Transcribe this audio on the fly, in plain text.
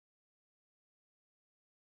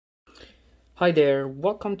Hi there,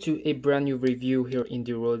 welcome to a brand new review here in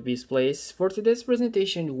the Roadbeast Place. For today's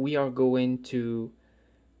presentation, we are going to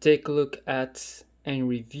take a look at and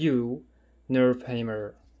review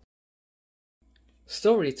Nerfhammer.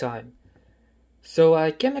 Story time. So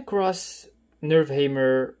I came across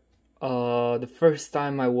Nerfhammer the first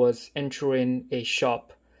time I was entering a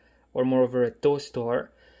shop, or moreover a toy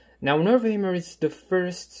store. Now Nerfhammer is the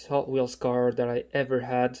first Hot Wheels car that I ever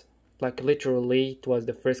had. Like literally, it was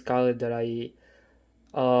the first car that I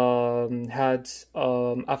had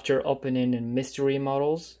after opening in mystery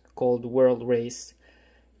models called World Race.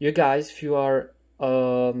 You guys, if you are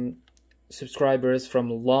subscribers from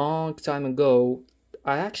a long time ago,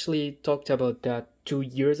 I actually talked about that 2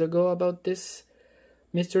 years ago about this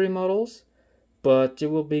mystery models, but it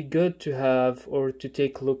will be good to have or to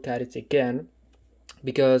take a look at it again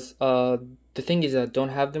because the thing is I don't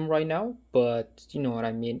have them right now, but you know what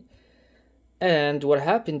I mean. And what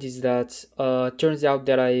happened is that turns out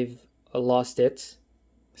that I've lost it.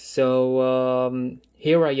 So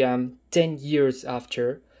here I am 10 years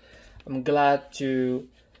after. I'm glad to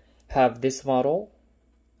have this model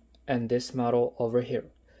and this model over here.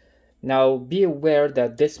 Now be aware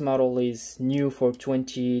that this model is new for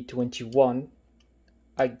 2021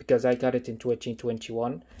 because I got it in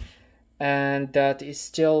 2021, and that is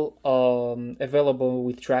still available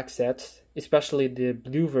with track sets, especially the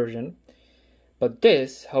blue version. But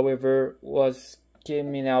this, however, was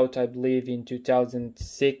coming out, I believe, in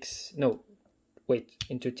 2006. No, wait,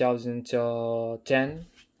 in 2010.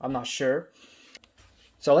 I'm not sure.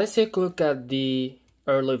 So let's take a look at the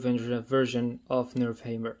early version of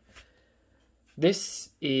Nerfhammer. This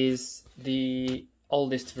is the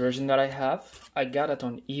oldest version that I have. I got it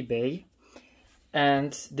on eBay,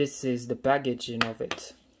 and this is the packaging of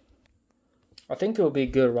it. I think it will be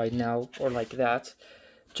good right now, or like that.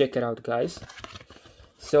 Check it out, guys.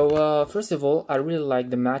 So first of all, I really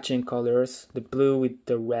like the matching colors, the blue with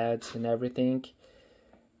the red and everything.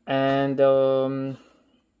 And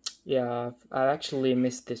yeah, I actually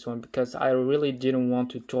missed this one because I really didn't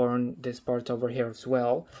want to torn this part over here as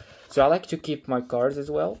well. So I like to keep my cards as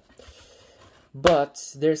well. But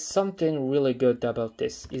there's something really good about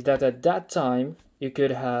this, is that at that time you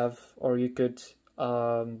could have, or you could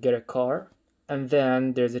get a car, and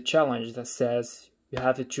then there's a challenge that says you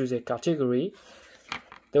have to choose a category.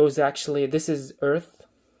 There was actually, this is Earth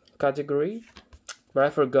category, but I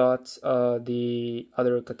forgot the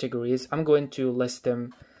other categories. I'm going to list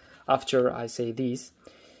them after I say these.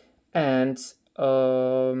 And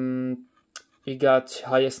you got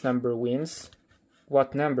highest number wins.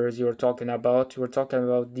 What numbers you're talking about? We're talking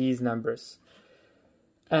about these numbers.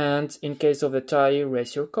 And in case of a tie,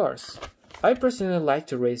 race your cars. I personally like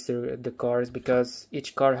to race the cars because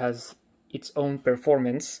each car has its own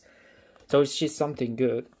performance, so it's just something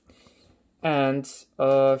good. And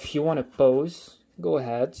if you want to pause, go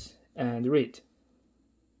ahead and read.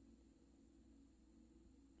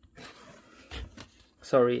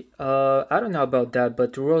 Sorry, I don't know about that,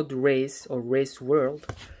 but Road Race or Race World,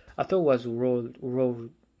 I thought it was World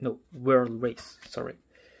Race, sorry.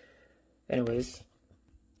 Anyways,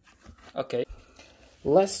 okay.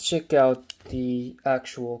 Let's check out the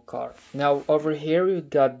actual car. Now over here you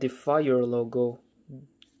got the fire logo.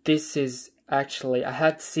 This is actually, I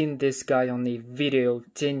had seen this guy on a video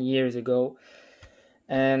 10 years ago,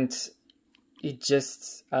 and it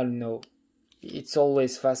just, I don't know, it's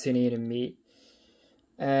always fascinated me.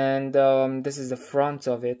 And this is the front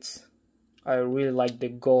of it. I really like the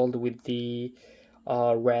gold with the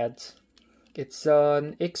red. It's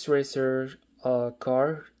an X-Racer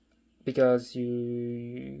car, because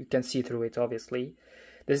you can see through it, obviously.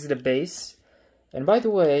 This is the base. And by the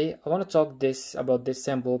way, I want to talk about this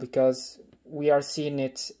symbol because we are seeing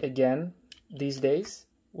it again these days.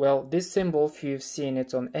 Well, this symbol, if you've seen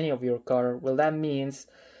it on any of your car, well, that means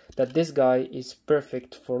that this guy is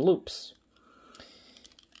perfect for loops.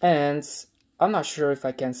 And I'm not sure if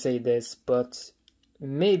I can say this, but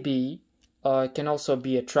maybe it can also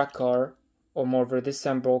be a track car, or moreover, this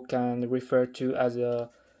symbol can refer to as a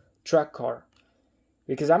track car,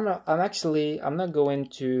 because I'm not going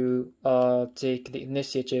to take the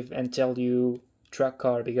initiative and tell you track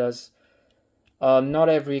car, because not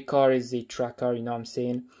every car is a track car, you know what I'm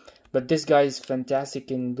saying. But this guy is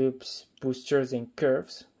fantastic in loops, boosters, and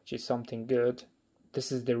curves, which is something good.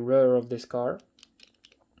 This is the rear of this car.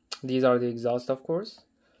 These are the exhaust, of course.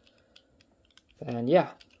 And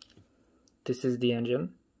yeah, this is the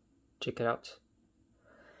engine. Check it out.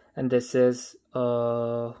 And this is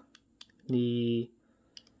the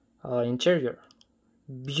interior.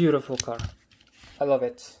 Beautiful car. I love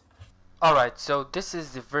it. Alright, so this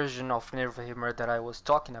is the version of Nerfhammer that I was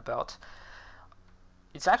talking about.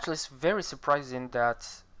 it's actually very surprising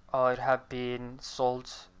that it have been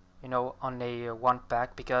sold, you know, on a one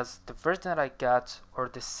pack, because the version that I got, or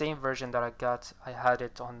the same version that I got, I had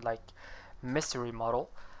it on like mystery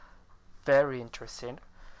model. Very interesting.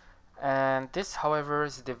 And this, however,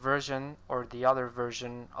 is the version, or the other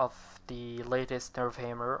version, of the latest Nerve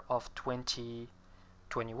Hammer of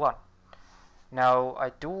 2021. Now, I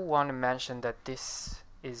do want to mention that this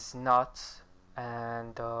is not,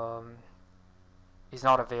 and is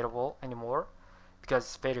not available anymore because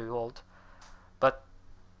it's very old. But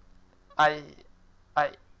I,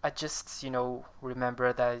 I just, you know,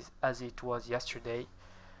 remember that as it was yesterday.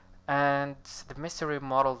 And the mystery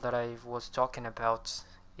model that I was talking about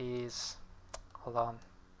is, hold on.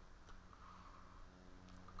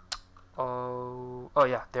 Oh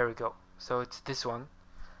yeah, there we go. So it's this one.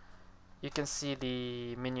 You can see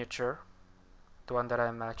the miniature, the one that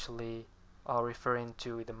I'm actually referring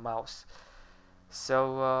to with the mouse.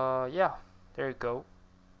 So yeah, there you go.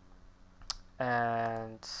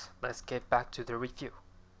 And let's get back to the review.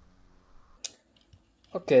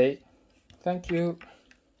 Okay, thank you.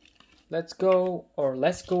 Let's go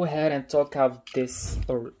ahead and talk about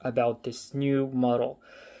this new model.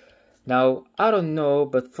 Now, I don't know,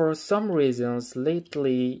 but for some reasons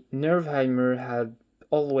lately, Nerve Hammer had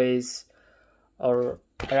always, or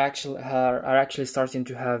are actually starting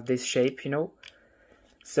to have this shape, you know.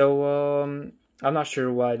 So I'm not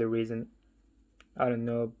sure why the reason. I don't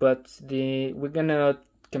know, but we're gonna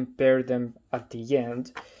compare them at the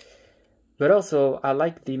end. But also, I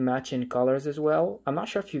like the matching colors as well. I'm not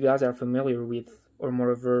sure if you guys are familiar with, or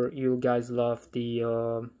moreover, you guys love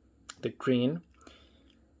the green.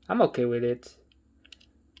 I'm okay with it.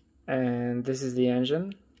 And this is the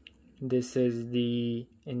engine. This is the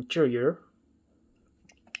interior.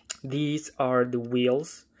 These are the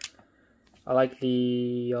wheels. I like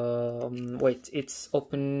the wait, it's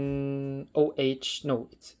open OH, no,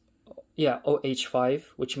 it's, yeah, OH5,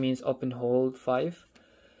 which means open hole 5.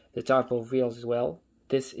 The type of wheels as well.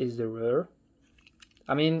 This is the rear.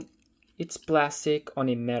 I mean, it's plastic on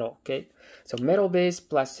a metal, okay? So metal base,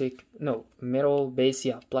 plastic, no, metal base,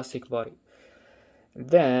 yeah, plastic body.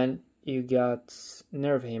 Then you got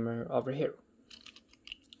Nerve Hammer over here.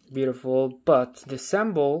 Beautiful, but the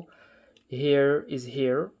symbol here is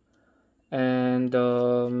here, and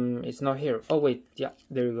it's not here. Oh wait, yeah,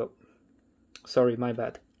 there you go. Sorry, my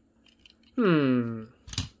bad.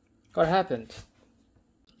 What happened?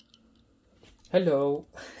 Hello.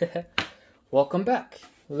 Welcome back.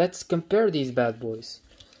 Let's compare these bad boys.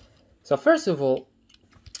 So first of all,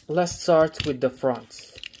 let's start with the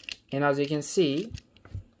front. And as you can see,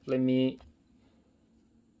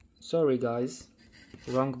 sorry guys,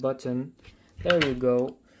 wrong button. There you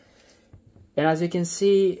go. And as you can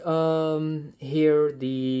see, here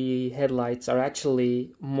the headlights are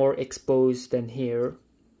actually more exposed than here.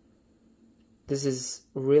 This is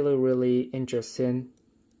really interesting.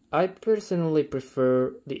 I personally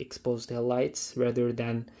prefer the exposed headlights rather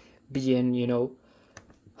than being, you know,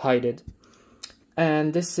 hidden.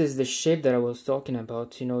 And this is the shape that I was talking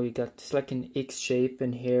about. You know, you got it's like an X shape,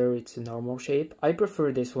 and here it's a normal shape. I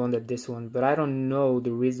prefer this one than this one, but I don't know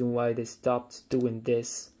the reason why they stopped doing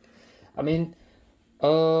this. I mean,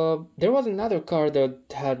 there was another car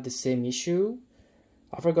that had the same issue.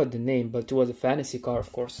 I forgot the name, but it was a fantasy car,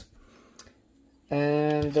 of course.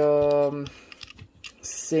 And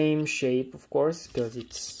same shape, of course, because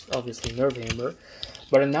it's obviously Nerve Hammer.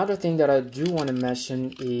 But another thing that I do want to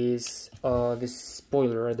mention is this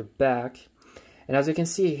spoiler at the back. And as you can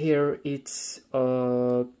see here, it's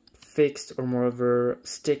fixed, or moreover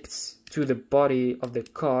sticks to the body of the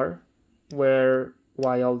car,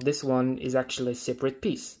 while this one is actually a separate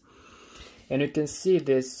piece. And you can see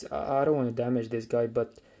this, I don't want to damage this guy,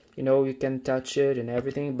 but you know, you can touch it and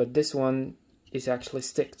everything, but this one is actually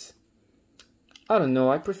sticked. I don't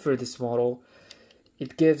know, I prefer this model.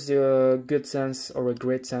 It gives you a good sense, or a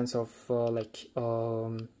great sense of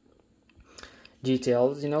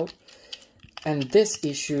details, you know. And this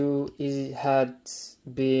issue had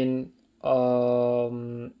been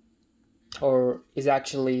or is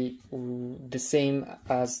actually the same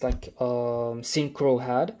as like Synchro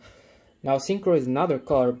had. Now Synchro is another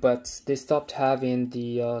car, but they stopped having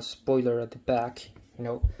the spoiler at the back, you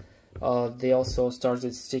know. They also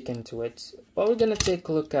started sticking to it, but we're gonna take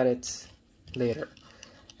a look at it later.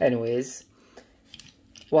 Anyways,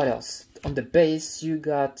 what else? On the base you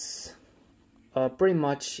got pretty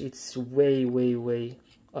much, it's way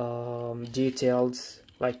detailed,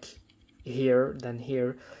 like here than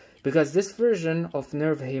here, because this version of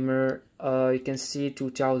Nerve Hammer, you can see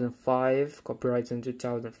 2005, copyright in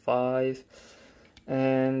 2005,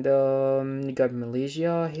 And you got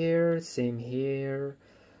Malaysia here, same here.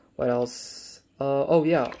 What else? Oh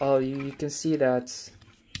yeah, you can see that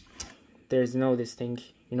there's this thing.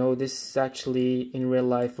 You know, this is actually in real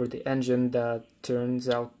life for the engine that turns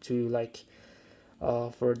out to like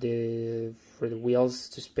for the wheels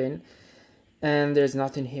to spin, and there's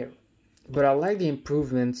nothing here. But I like the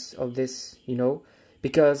improvements of this, you know,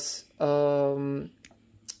 because I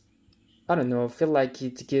don't know, I feel like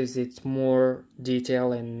it gives it more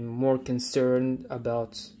detail and more concern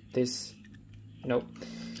about this, you know.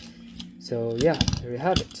 So yeah, there you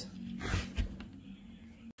have it.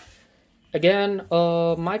 Again,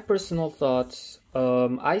 my personal thoughts,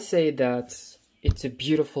 I say that it's a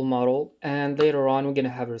beautiful model, and later on we're gonna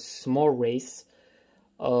have a small race,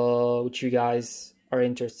 which you guys are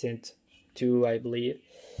interested to, I believe.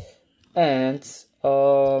 And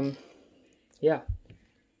yeah,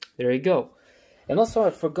 there you go. And also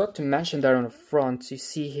I forgot to mention that on the front, you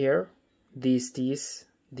see here, these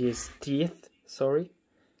teeth, sorry,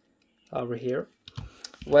 over here.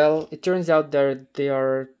 Well, it turns out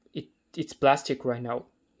that it's plastic right now,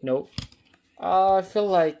 you know. I feel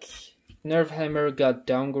like Nervehammer got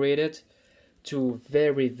downgraded to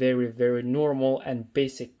very, very, very normal and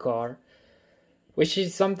basic car, which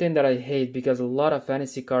is something that I hate because a lot of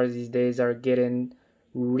fantasy cars these days are getting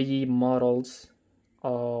remodels.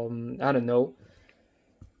 I don't know,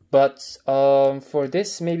 but for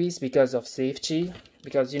this maybe it's because of safety,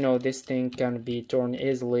 because you know this thing can be torn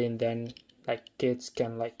easily and then like kids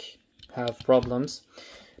can like have problems.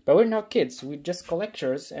 But we're not kids, we're just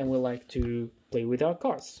collectors and we like to play with our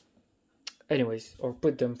cars. Anyways, or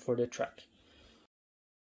put them for the track.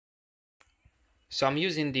 So I'm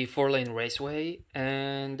using the 4-lane raceway,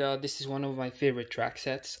 and this is one of my favorite track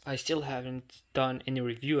sets. I still haven't done any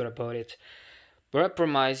review about it, but I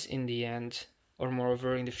promise in the end, or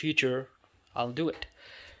moreover in the future, I'll do it.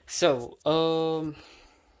 So,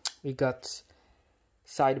 we got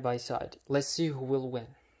side by side. Let's see who will win.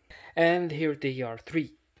 And here they are.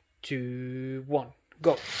 3, 2, 1,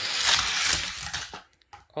 go.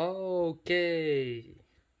 Okay.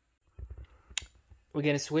 We're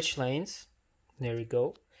gonna switch lanes. There we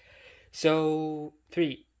go. So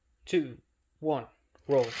 3, 2, 1,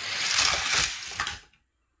 roll.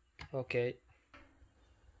 Okay.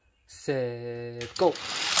 Set, go.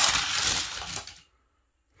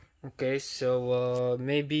 Okay, so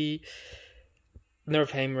maybe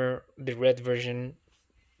Nervehammer, the red version,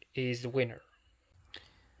 is the winner.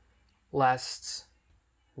 Last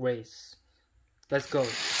race. Let's go.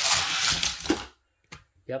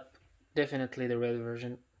 Yep, definitely the red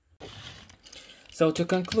version. So to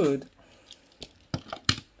conclude,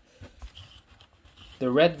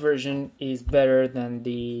 the red version is better than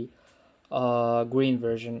the green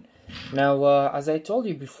version. Now, as I told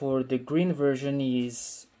you before, the green version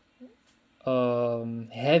is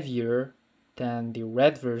heavier than the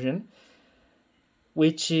red version,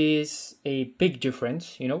 which is a big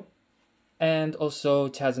difference, you know, and also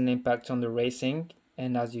it has an impact on the racing,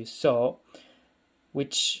 and as you saw,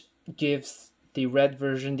 which gives the red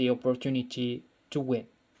version the opportunity to win.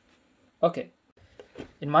 Okay,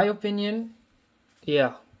 in my opinion,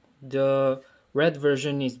 yeah, the red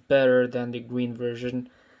version is better than the green version,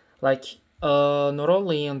 like not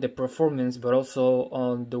only on the performance but also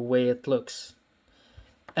on the way it looks.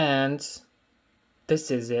 And this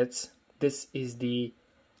is it. This is the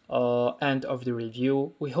end of the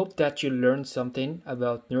review. We hope that you learned something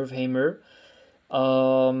about Nervehammer,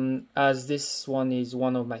 as this one is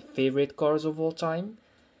one of my favorite cars of all time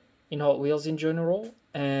in Hot Wheels in general.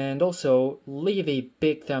 And also leave a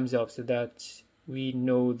big thumbs up so that we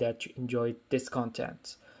know that you enjoyed this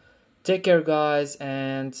content. Take care guys,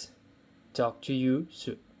 and talk to you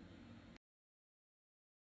soon.